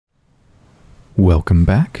Welcome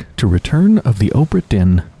back to Return of the Obra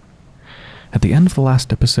Dinn. At the end of the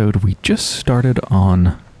last episode, we just started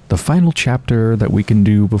on the final chapter that we can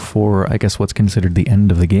do before, I guess, what's considered the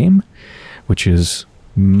end of the game, which is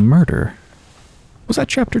murder. Was that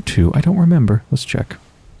chapter 2? I don't remember. Let's check.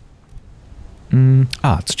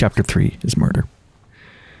 It's chapter 3 is murder.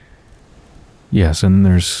 Yes, and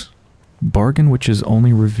there's bargain, which is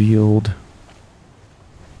only revealed...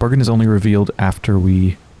 Bargain is only revealed after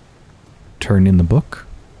we turn in the book.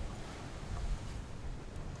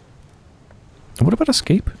 What about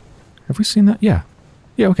escape? Have we seen that? Yeah.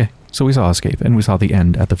 Yeah, okay. So we saw escape, and we saw the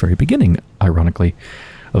end at the very beginning, ironically,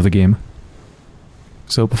 of the game.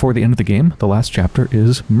 So before the end of the game, the last chapter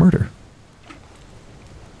is murder.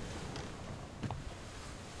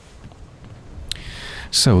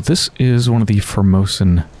 So this is one of the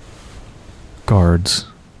Formosan guards.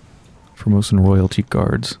 Formosan royalty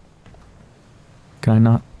guards. Can I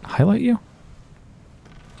not highlight you?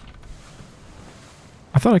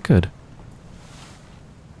 I thought I could.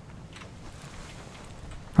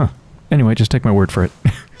 Huh. Anyway, just take my word for it.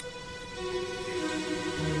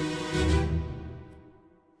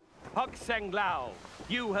 Hok Seng Lao,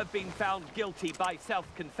 you have been found guilty by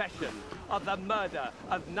self-confession of the murder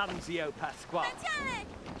of Nunzio Pasquale.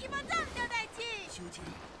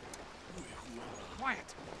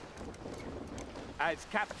 Quiet. As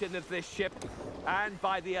captain of this ship, and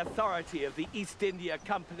by the authority of the East India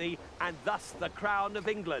Company, and thus the Crown of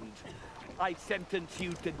England, I sentence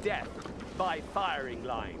you to death by firing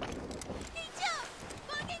line.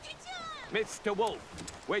 Mr. Wolf,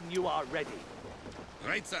 when you are ready.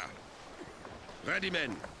 Right, sir. Ready,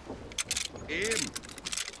 men. Aim.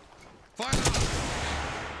 Fire!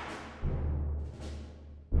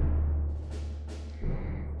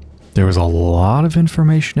 There was a lot of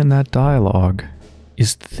information in that dialogue.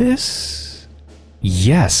 Is this...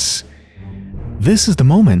 Yes! This is the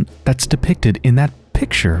moment that's depicted in that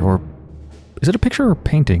picture, or... Is it a picture or a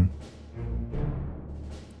painting?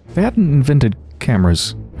 They hadn't invented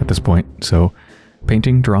cameras at this point, so...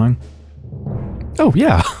 Painting, drawing... Oh,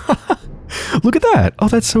 yeah! Look at that! Oh,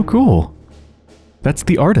 that's so cool! That's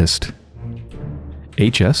the artist.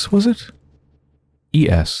 HS, was it?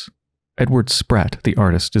 ES. Edward Spratt, the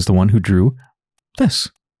artist, is the one who drew this.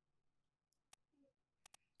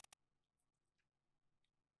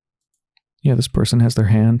 Yeah, this person has their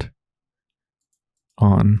hand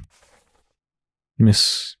on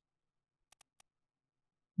Miss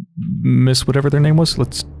whatever their name was.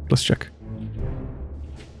 Let's check.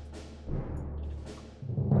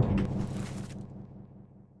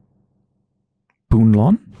 Boon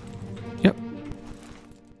Lon? Yep.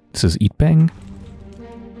 This is Eat Bang.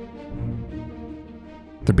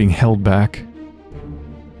 They're being held back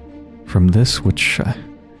from this, which...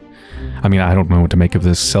 I mean, I don't know what to make of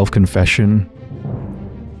this. Self-confession.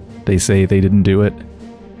 They say they didn't do it.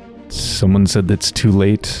 Someone said it's too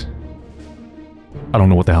late. I don't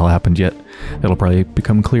know what the hell happened yet. That'll probably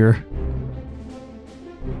become clear.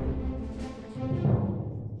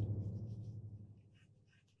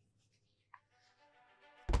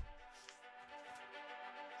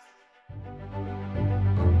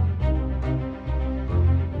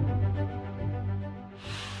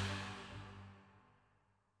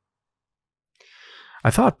 I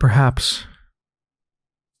thought perhaps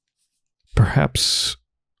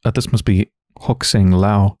that this must be Hok Seng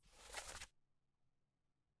Lao.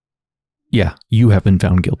 Yeah, you have been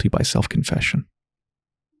found guilty by self-confession.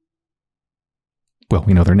 Well,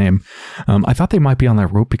 we know their name. I thought they might be on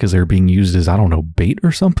that rope because they were being used as, I don't know, bait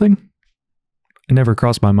or something. It never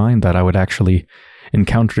crossed my mind that I would actually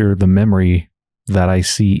encounter the memory that I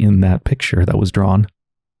see in that picture that was drawn.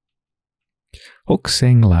 Hok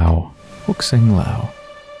Seng Lao. Hok Seng Lao.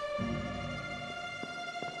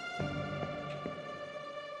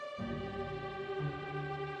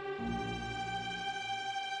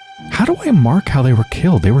 How do I mark how they were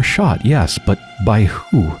killed? They were shot, yes, but by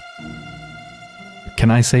who?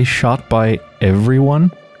 Can I say shot by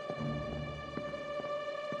everyone?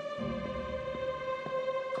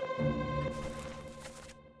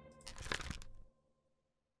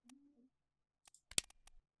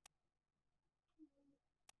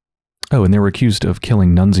 Oh, and they were accused of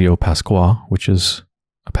killing Nunzio Pasquale, which is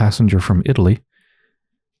a passenger from Italy.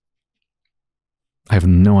 I have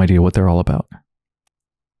no idea what they're all about.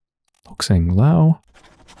 Hok Seng Lao.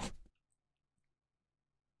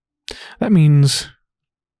 That means,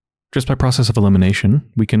 just by process of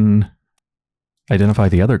elimination, we can identify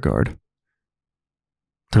the other guard.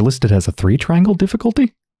 They're listed as a 3-triangle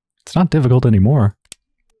difficulty? It's not difficult anymore.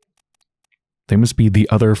 They must be the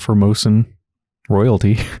other Formosan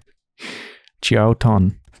royalty. Chiao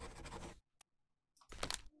Ton.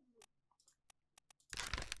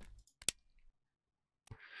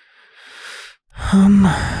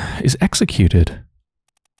 Is executed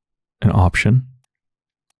an option?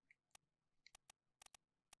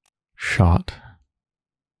 Shot.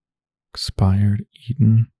 Expired.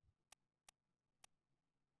 Eaten.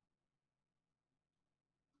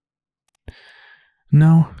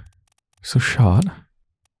 No. So shot.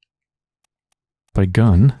 By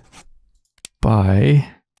gun. By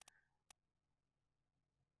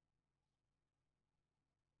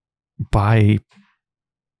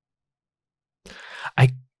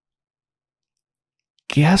I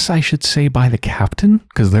guess I should say by the captain,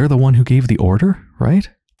 because they're the one who gave the order, right?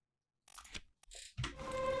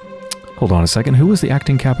 Hold on a second. Who was the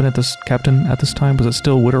acting captain at this time? Was it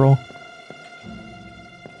still Witterall?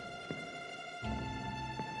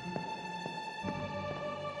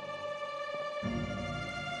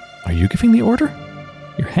 Are you giving the order?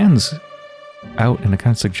 Your hand's out in a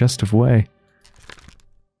kind of suggestive way.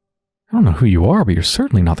 I don't know who you are, but you're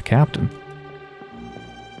certainly not the captain.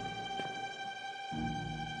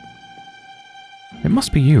 It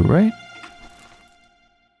must be you, right?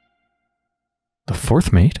 The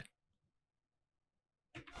fourth mate?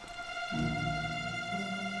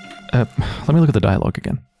 Let me look at the dialogue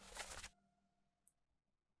again.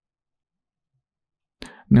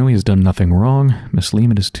 No, he has done nothing wrong. Miss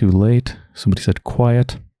Lehman is too late. Somebody said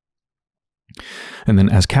quiet. And then,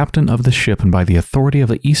 as captain of the ship and by the authority of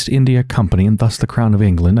the East India Company and thus the Crown of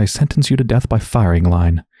England, I sentence you to death by firing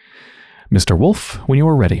line. Mr. Wolfe, when you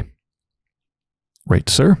are ready. Right,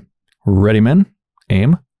 sir. Ready, men.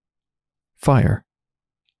 Aim. Fire.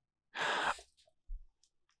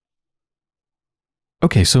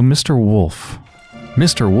 Okay, so Mr. Wolfe.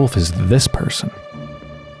 Mr. Wolfe is this person.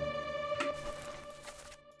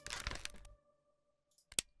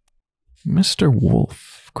 Mr.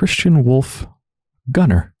 Wolfe. Christian Wolfe.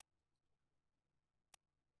 Gunner.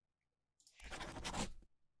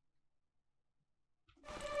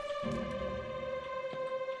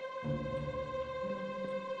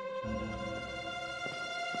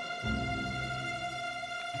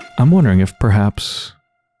 I'm wondering if perhaps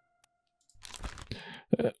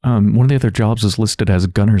one of the other jobs is listed as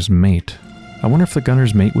gunner's mate. I wonder if the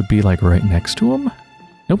gunner's mate would be like right next to him?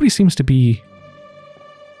 Nobody seems to be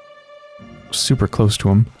super close to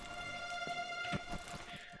him.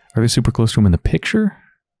 Are they super close to him in the picture?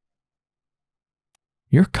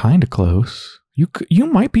 You're kind of close. You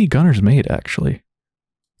might be gunner's mate, actually.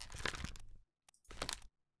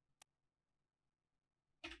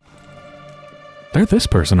 They're this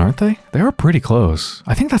person, aren't they? They are pretty close.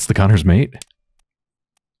 I think that's the gunner's mate.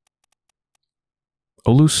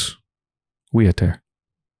 Olus Wieter.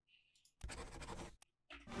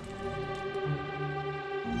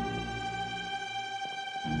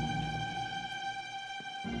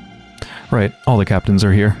 Right, all the captains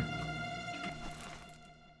are here.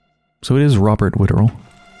 So it is Robert Witterall.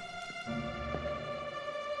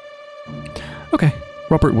 Okay,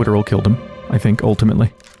 Robert Witterall killed him, I think,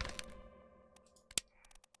 ultimately.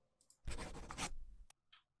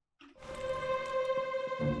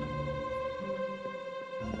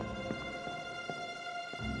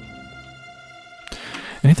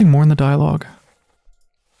 Anything more in the dialogue?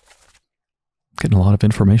 Getting a lot of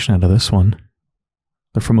information out of this one.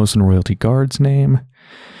 The Formosan Royalty Guard's name.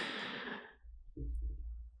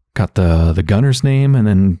 Got the gunner's name, and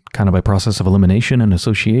then kind of by process of elimination and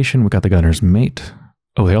association, we got the gunner's mate.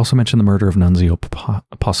 Oh, they also mentioned the murder of Nunzio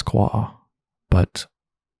Pasqua, but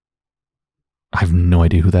I have no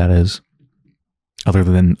idea who that is. Other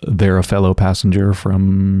than they're a fellow passenger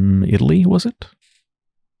from Italy, was it?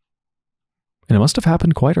 And it must have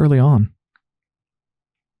happened quite early on.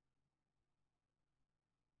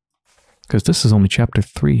 Because this is only chapter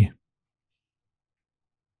 3.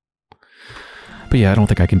 But yeah, I don't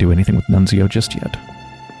think I can do anything with Nunzio just yet.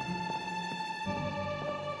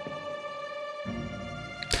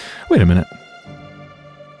 Wait a minute.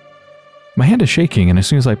 My hand is shaking, and as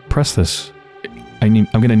soon as I press this, I'm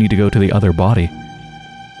going to need to go to the other body.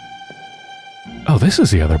 Oh, this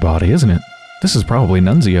is the other body, isn't it? This is probably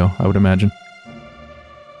Nunzio, I would imagine.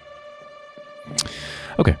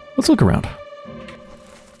 Okay, let's look around.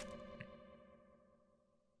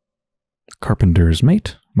 Carpenter's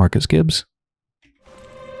mate, Marcus Gibbs.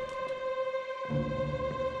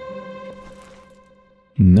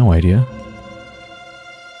 No idea.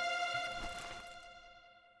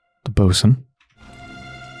 The bosun.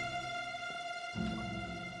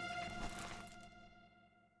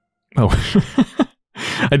 Oh.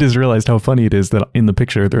 I just realized how funny it is that in the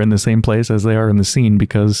picture they're in the same place as they are in the scene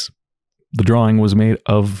because the drawing was made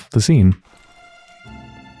of the scene.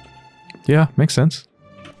 Yeah, makes sense.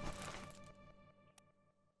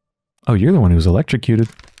 Oh, you're the one who was electrocuted.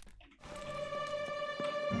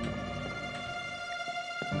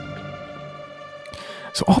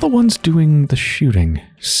 So all the ones doing the shooting,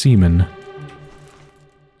 seamen.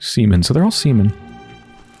 Seamen, so they're all seamen.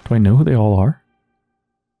 Do I know who they all are?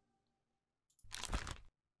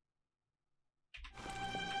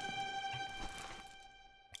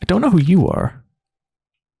 I don't know who you are.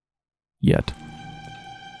 Yet.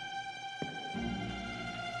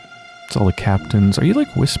 It's all the captains. Are you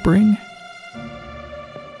like whispering?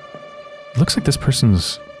 It looks like this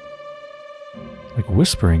person's like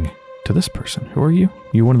whispering to this person. Who are you?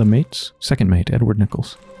 You one of the mates? Second mate, Edward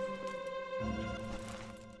Nichols.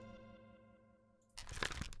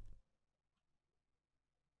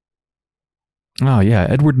 Oh yeah,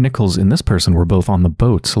 Edward Nichols and this person were both on the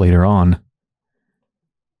boats later on.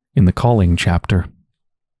 In the calling chapter.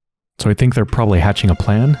 So I think they're probably hatching a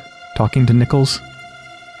plan, talking to Nichols.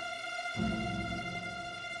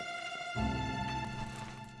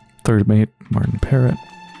 Third mate, Martin Parrott.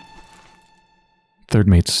 Third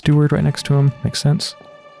mate, Stewart, right next to him. Makes sense.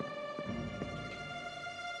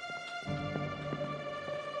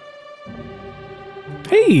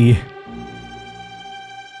 Hey!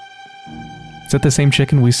 Is that the same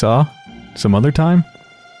chicken we saw some other time?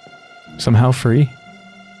 Somehow free?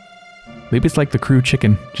 Maybe it's like the crew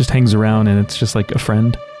chicken, just hangs around and it's just like a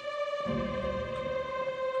friend.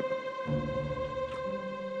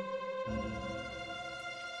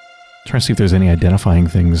 Trying to see if there's any identifying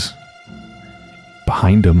things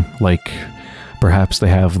behind them, like perhaps they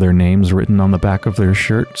have their names written on the back of their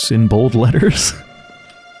shirts in bold letters.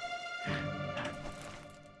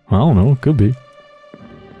 I don't know, it could be.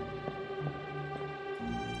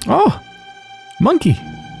 Oh! Monkey!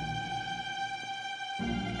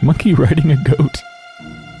 Monkey riding a goat.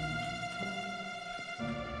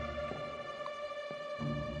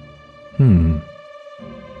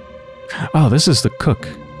 Oh, this is the cook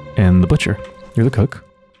and the butcher. You're the cook.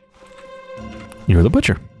 You're the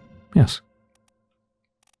butcher. Yes.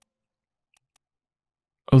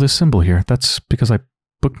 Oh, this symbol here. That's because I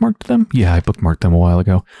bookmarked them? Yeah, I bookmarked them a while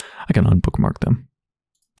ago. I can unbookmark them.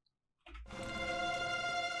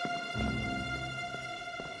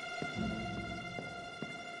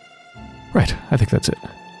 Right, I think that's it.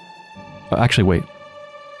 Actually, wait.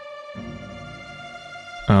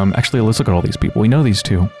 Actually, let's look at all these people. We know these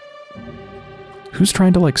two. Who's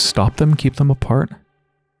trying to, like, stop them, keep them apart?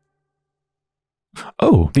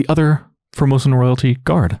 Oh, the other Formosan royalty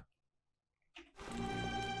guard.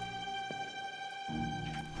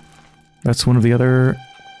 That's one of the other,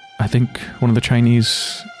 I think, one of the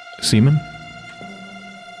Chinese seamen.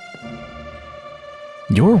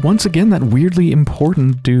 You're once again that weirdly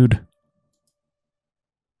important dude.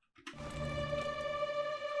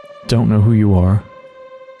 Don't know who you are.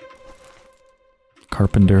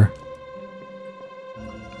 Carpenter.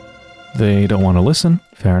 They don't want to listen.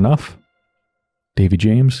 Fair enough. Davy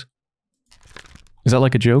James. Is that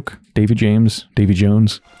like a joke? Davy James, Davy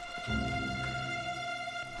Jones.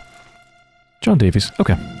 John Davies.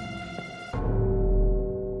 Okay.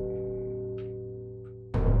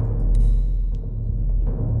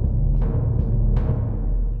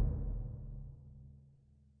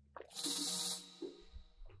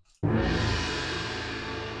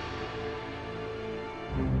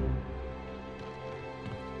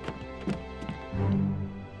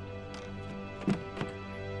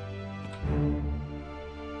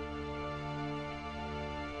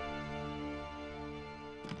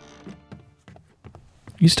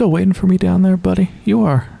 You still waiting for me down there, buddy? You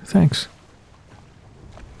are. Thanks.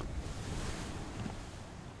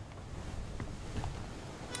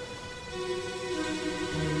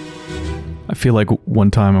 I feel like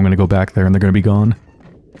one time I'm gonna go back there and they're gonna be gone.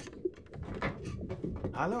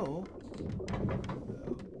 Hello?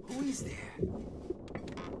 Who is there?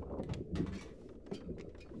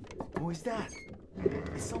 Who is that?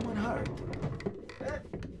 Is someone hurt?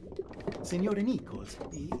 Senora Nichols,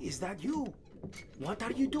 is that you? What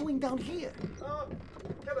are you doing down here? Hello,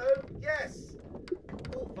 yes.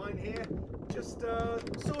 All fine here. Just,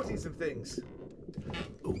 sorting some things.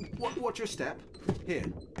 Watch your step. Here,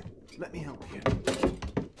 let me help you.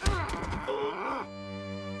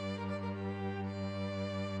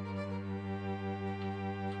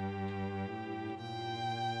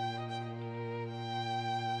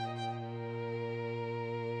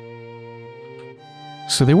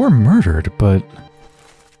 So they were murdered, but...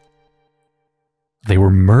 they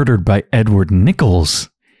were murdered by Edward Nichols.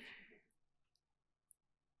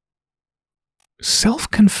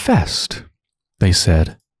 Self-confessed, they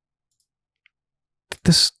said.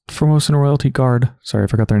 This Formosan royalty guard... sorry, I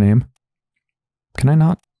forgot their name. Can I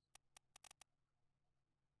not?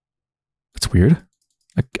 That's weird.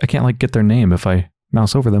 I can't, like, get their name if I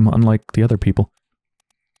mouse over them, unlike the other people.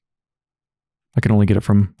 I can only get it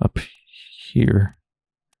from up here.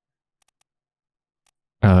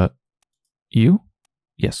 You?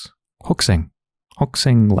 Yes. Hokseng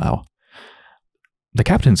Lao. The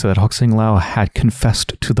captain said that Hokseng Lao had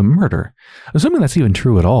confessed to the murder. Assuming that's even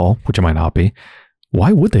true at all, which it might not be,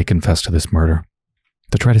 why would they confess to this murder?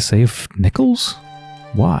 To try to save Nichols?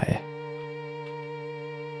 Why?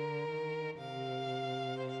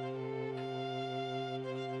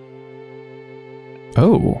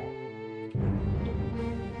 Oh.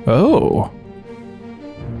 Oh.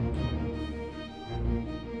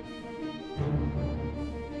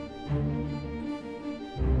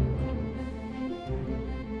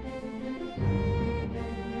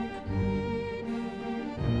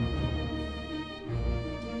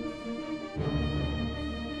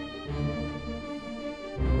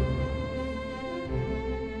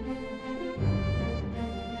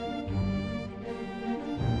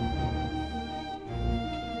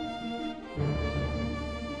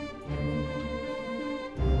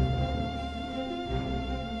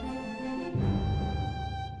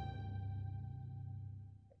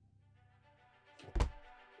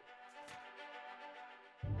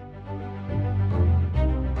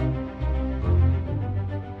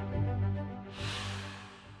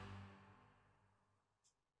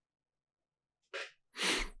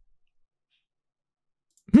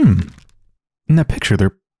 In that picture,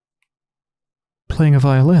 they're playing a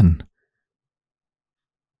violin.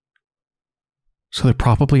 So they're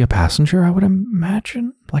probably a passenger, I would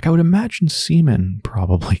imagine? Like, I would imagine seamen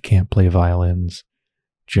probably can't play violins,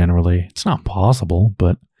 generally. It's not possible,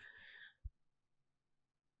 but...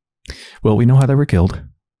 Well, we know how they were killed.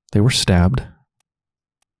 They were stabbed.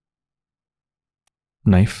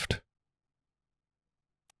 Knifed.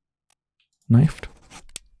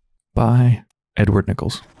 By Edward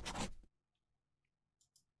Nichols.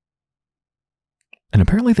 And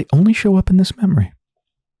apparently they only show up in this memory.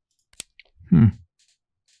 And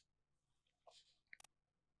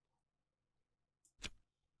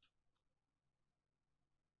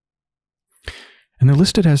they're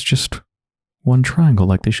listed as just one triangle,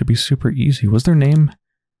 like they should be super easy. Was their name?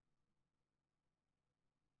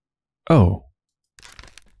 Oh.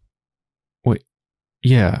 Wait.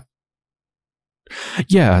 Yeah.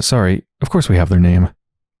 Yeah, sorry. Of course we have their name.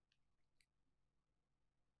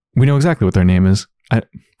 We know exactly what their name is. I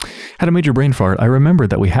had a major brain fart. I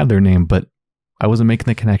remembered that we had their name, but I wasn't making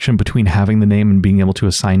the connection between having the name and being able to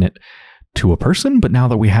assign it to a person. But now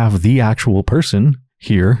that we have the actual person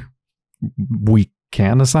here, we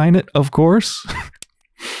can assign it, of course.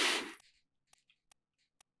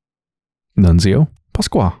 Nunzio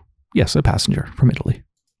Pasqua. Yes, a passenger from Italy.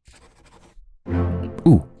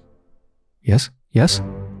 Ooh. Yes? Yes?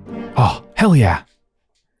 Oh, hell yeah.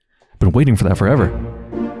 Been waiting for that forever.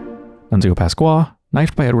 Nunzio Pasqua,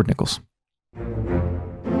 knifed by Edward Nichols.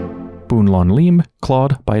 Boon Lon Lim,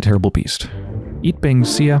 clawed by a terrible beast. Eat Beng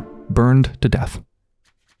Sia, burned to death.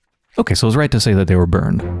 Okay, so I was right to say that they were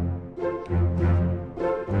burned.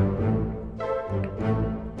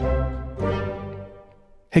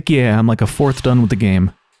 Heck yeah, I'm like a fourth done with the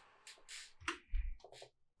game.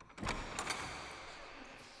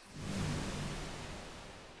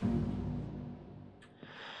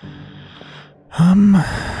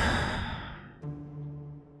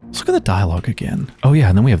 Let's look at the dialogue again. Oh yeah,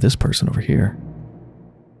 and then we have this person over here.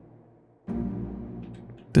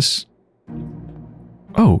 This...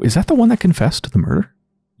 Oh, is that the one that confessed to the murder?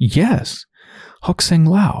 Yes. Hokseng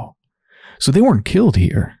Lao. So they weren't killed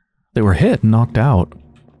here. They were hit and knocked out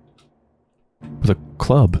with a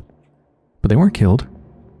club. But they weren't killed.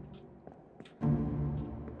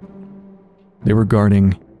 They were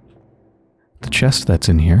guarding the chest that's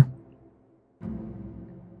in here.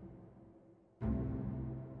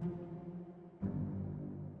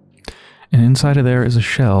 And inside of there is a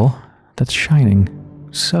shell that's shining.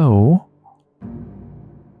 So...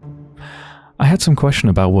 I had some question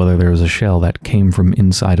about whether there was a shell that came from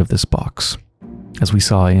inside of this box. As we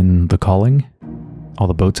saw in The Calling, all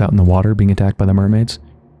the boats out in the water being attacked by the mermaids.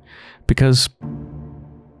 Because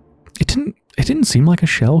it didn't seem like a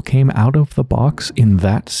shell came out of the box in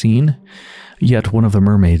that scene. Yet one of the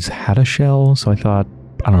mermaids had a shell, so I thought,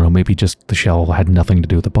 I don't know, maybe just the shell had nothing to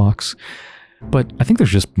do with the box. But I think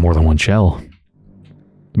there's just more than one shell.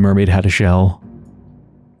 The mermaid had a shell.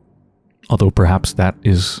 Although perhaps that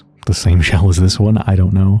is the same shell as this one, I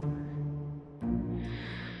don't know.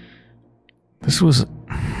 This was...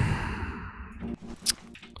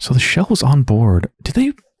 So the shell was on board. Did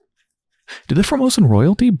the Formosan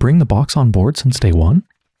royalty bring the box on board since day one?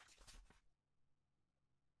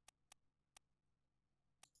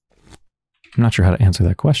 I'm not sure how to answer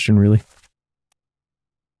that question, really.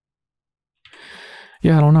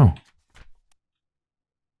 Yeah, I don't know.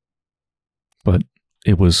 But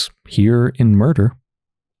it was here in Murder,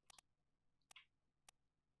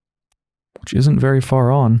 which isn't very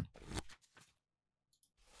far on.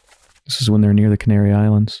 This is when they're near the Canary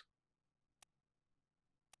Islands.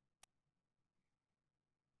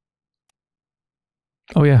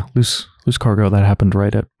 Oh yeah, loose cargo. That happened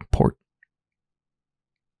right at port.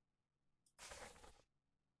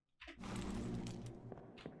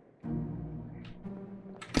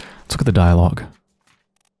 Let's look at the dialogue.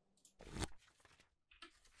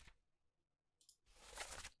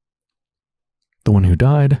 The one who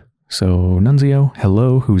died. So, Nunzio,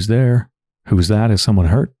 hello, who's there? Who's that? Is someone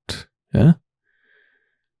hurt? Eh?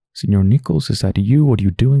 Senor Nichols, is that you? What are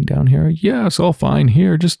you doing down here? Yes, all fine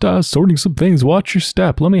here. Just sorting some things. Watch your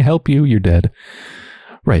step. Let me help you. You're dead.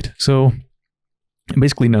 Right, so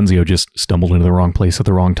basically Nunzio just stumbled into the wrong place at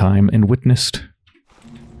the wrong time and witnessed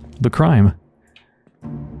the crime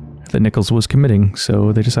that Nichols was committing,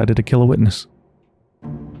 so they decided to kill a witness.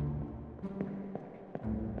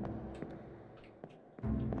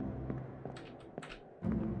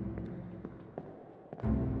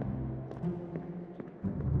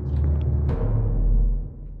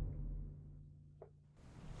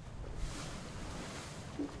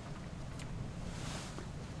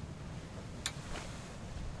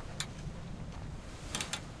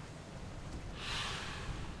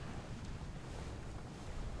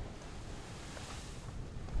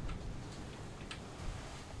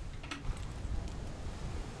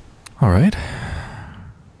 All right.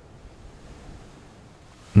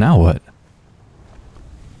 Now what?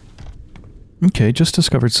 Okay, just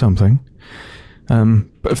discovered something.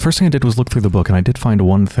 But first thing I did was look through the book, and I did find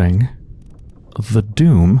one thing. The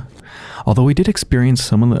Doom. Although we did experience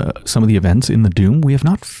some of the events in the Doom, we have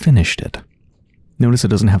not finished it. Notice it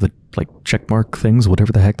doesn't have the like checkmark things,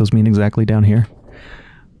 whatever the heck those mean exactly down here.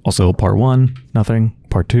 Also, part 1, nothing.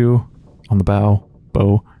 Part 2, on the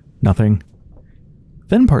bow, nothing.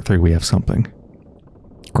 Then part 3 we have something.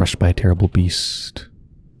 Crushed by a terrible beast.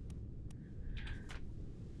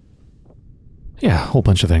 Yeah, a whole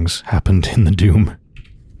bunch of things happened in the Doom.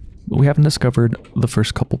 But we haven't discovered the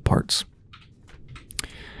first couple parts.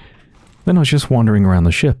 Then I was just wandering around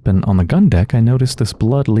the ship, and on the gun deck I noticed this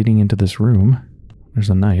blood leading into this room. There's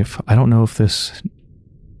a knife. I don't know if this...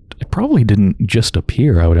 It probably didn't just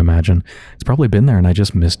appear, I would imagine. It's probably been there and I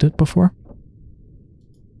just missed it before.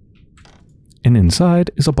 And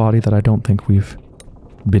inside is a body that I don't think we've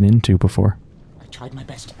been into before. I tried my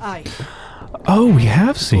best. Aye. Oh, we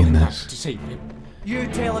have seen this. To save him. You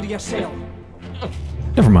tell her yourself.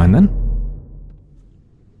 Never mind then.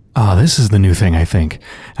 Ah, this is the new thing, I think.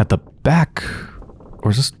 At the back...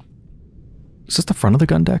 Or is this the front of the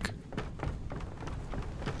gun deck?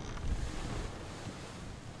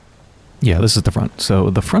 Yeah, this is the front.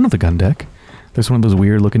 So, the front of the gun deck, there's one of those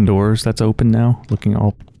weird looking doors that's open now, looking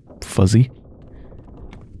all fuzzy.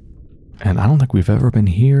 And I don't think we've ever been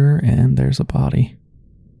here, and there's a body.